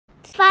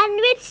fun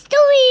with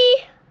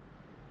Stuey.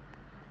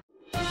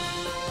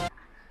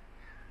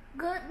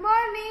 Good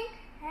morning,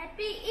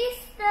 happy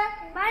Easter.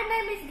 My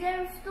name is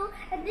Stu,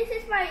 and this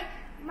is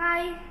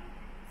my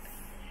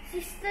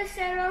sister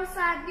Cheryl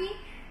Sadi,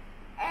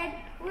 and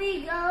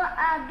we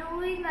are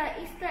doing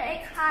an Easter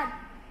egg hunt.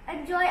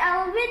 Enjoy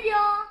our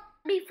video.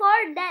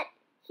 Before that,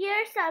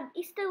 here's some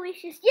Easter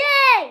wishes.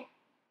 Yay!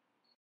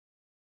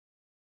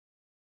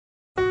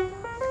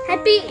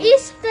 Happy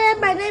Easter!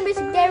 My name is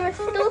Stu, and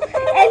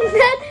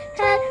then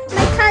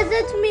my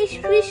cousins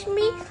wish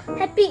me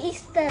Happy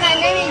Easter. My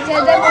name is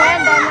Joseph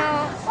and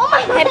Oh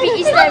my God! Happy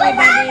Easter,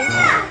 everybody.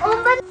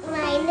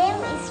 My name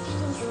is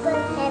Crystal.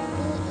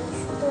 Happy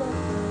Easter.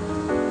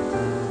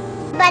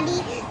 Buddy,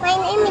 my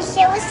name is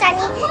Cheryl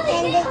Sunny,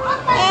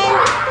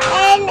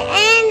 and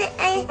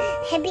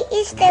Happy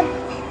Easter.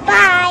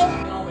 Bye.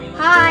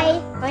 Hi,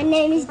 my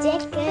name is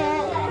Jacob.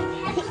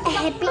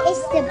 Happy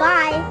Easter.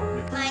 Bye.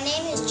 My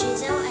name is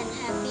Giselle and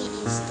Happy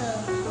Easter.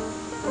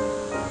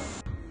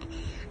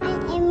 I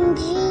am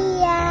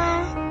Gia.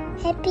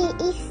 Happy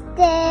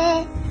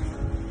Easter.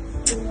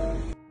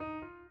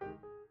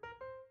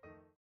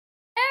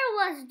 Where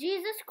was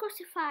Jesus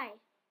crucified?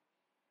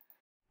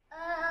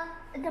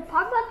 The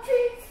palm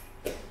trees.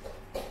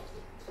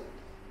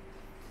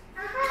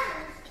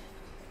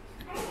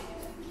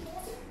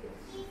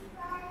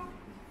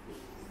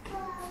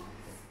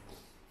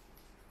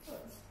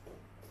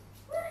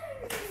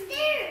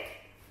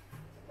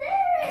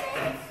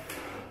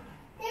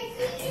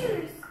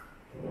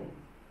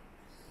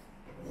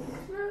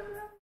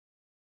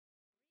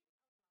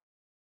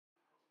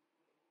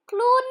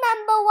 Clue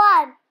number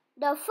 1.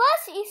 The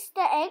first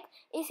Easter egg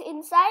is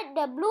inside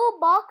the blue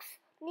box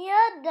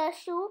near the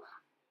shoe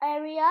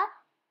area.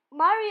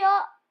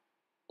 Mario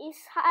is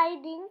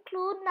hiding.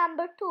 Clue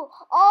number 2.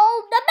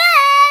 All the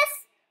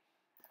best!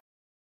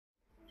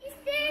 He's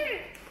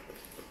there!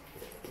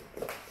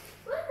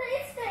 What's the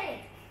Easter egg?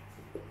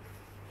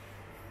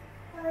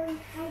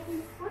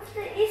 What's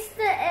the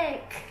Easter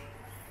egg?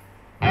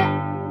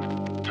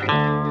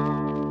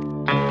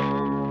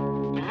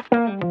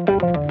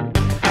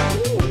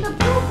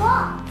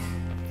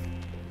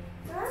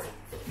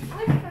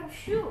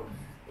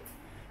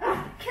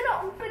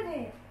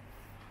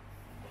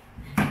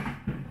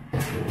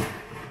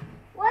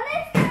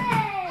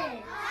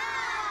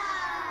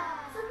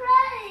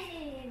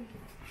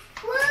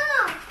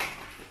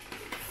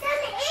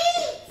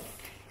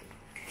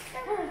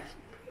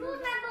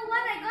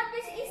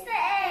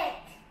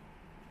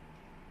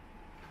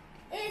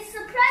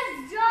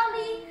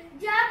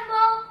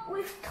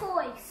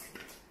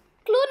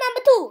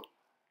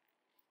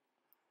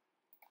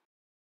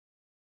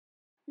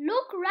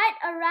 Look right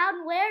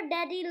around where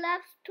Daddy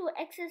loves to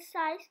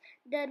exercise.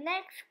 The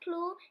next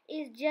clue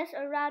is just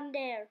around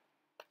there.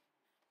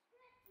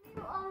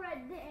 You all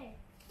right there.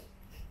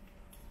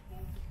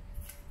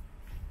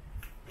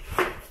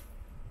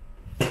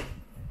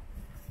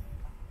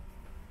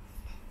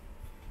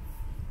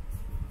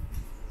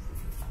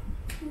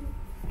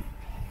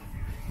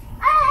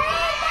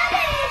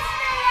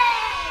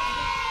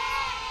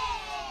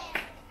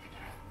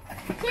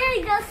 Here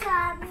you go,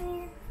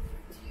 Sammy.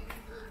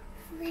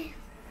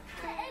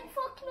 And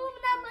for clue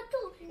number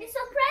 2, it's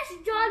a fresh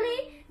jolly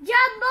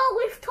jumbo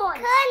with toys.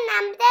 Clue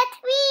number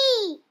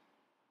 3.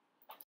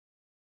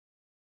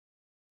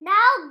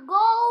 Now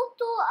go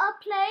to a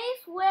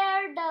place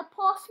where the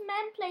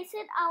postman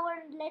places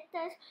our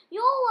letters.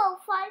 You will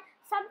find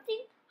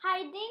something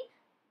hiding.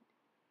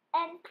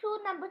 And clue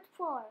number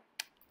 4.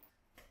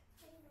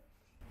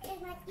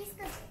 It's my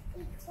Easter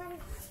egg one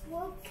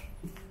smoke.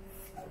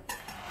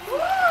 Ooh,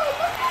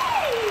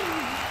 okay.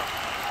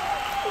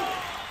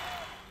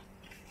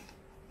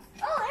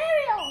 Oh,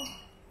 Ariel!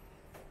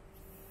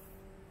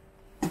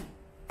 And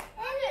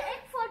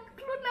for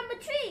clue number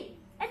 3.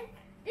 And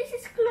this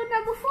is clue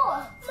number 4.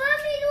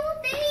 Mommy, no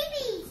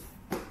babies.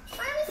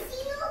 Mommy,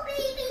 see no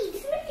babies.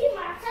 It's Mickey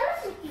Mouse. Tell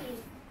us, Mickey.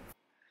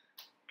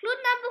 Clue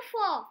number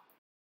 4.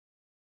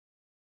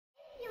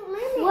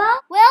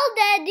 Well,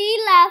 Daddy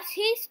loves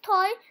his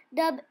toy.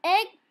 The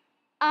eggs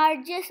are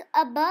just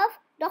above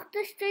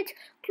Dr. Street's.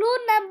 Clue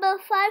number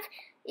 5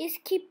 is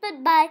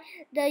kept by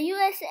the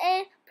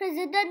USA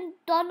President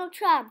Donald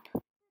Trump.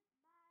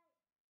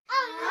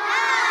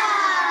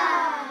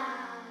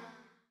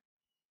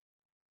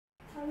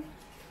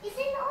 It's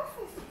in the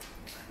office.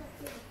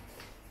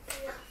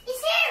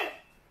 It's here.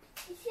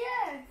 It's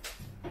here.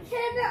 I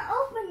cannot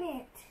open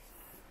it.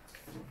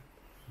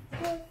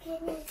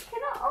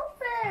 Cannot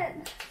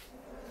open.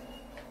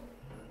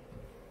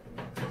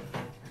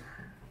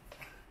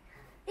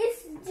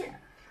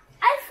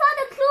 I found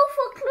a clue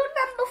for clue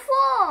number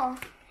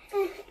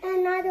 4.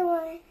 Another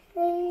one.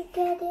 Let me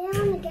get it. I want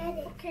to get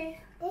it. Okay.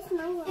 This is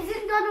my one. Is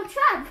it Donald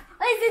Trump?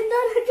 Or is it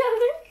Donald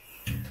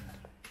Trump?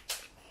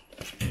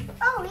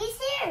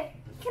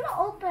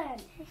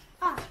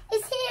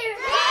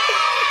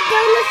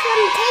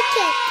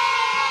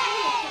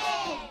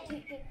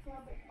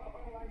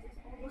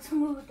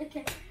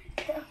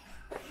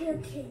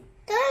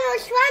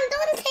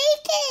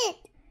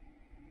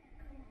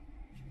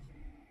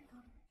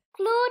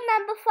 Balloon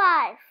number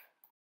 5.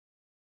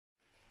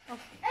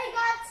 I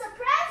got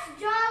surprise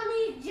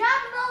jolly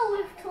jumbo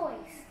with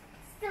toys.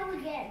 Still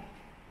again.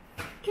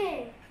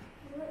 Okay.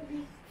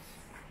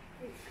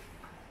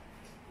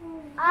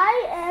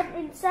 I am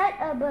inside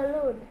a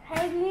balloon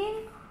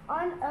hanging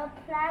on a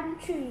plum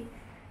tree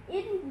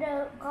in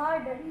the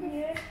garden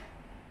near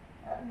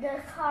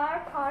the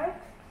car park.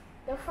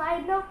 The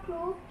final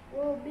clue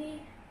will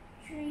be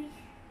tree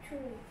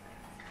tree.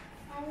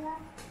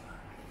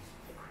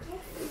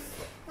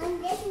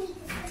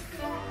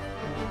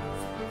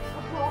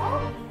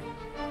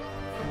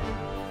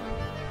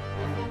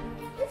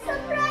 The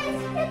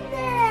surprise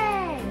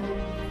kitten!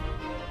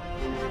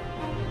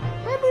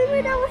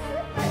 Maybe that was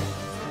slippery.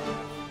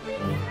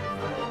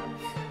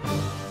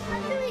 How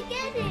do we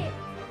get it?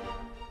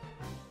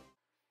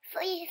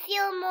 For a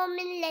few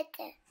moments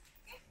later.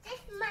 This is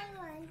my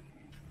one.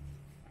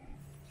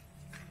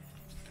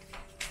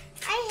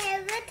 I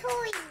have a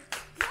toy.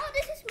 No,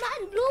 this is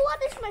mine. Blue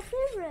one is my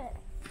favorite.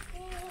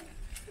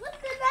 What's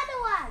the other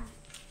one?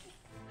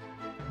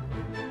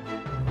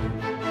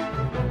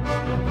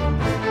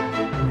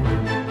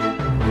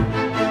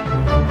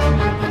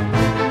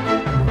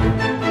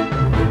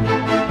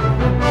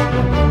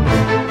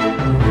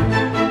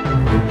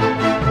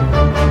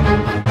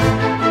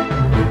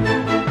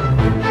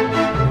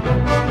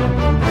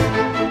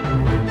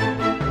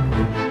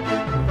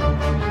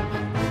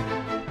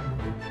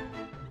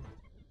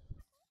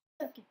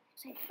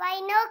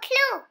 Final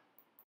clue.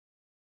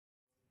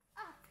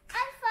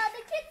 I found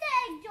the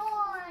kitten,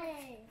 Joy.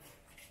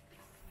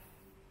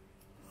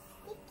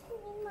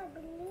 My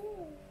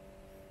balloon.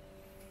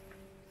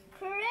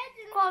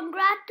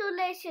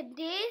 Congratulations,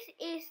 this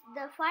is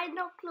the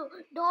final clue.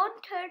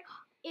 Don't turn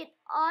it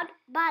on,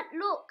 but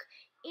look.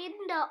 In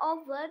the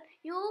oven,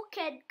 you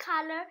can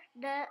color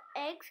the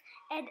eggs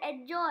and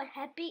enjoy.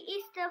 Happy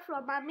Easter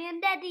from Mommy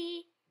and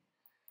Daddy.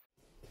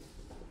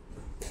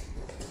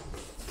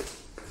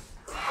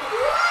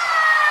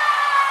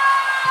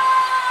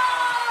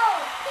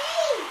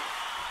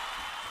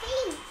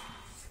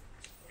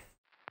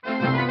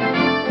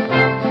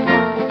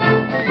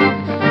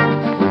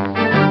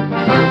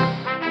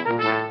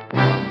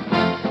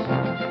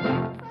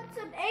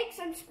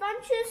 Some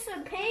sponges,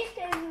 some paint,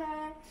 and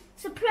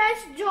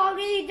surprise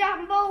jolly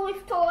jumbo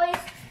with toys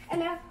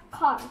and a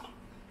card.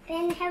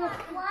 Then have a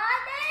 1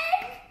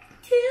 egg,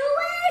 2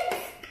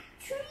 eggs,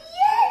 3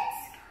 eggs,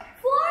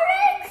 4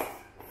 eggs,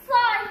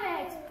 5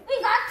 eggs. We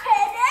got 10.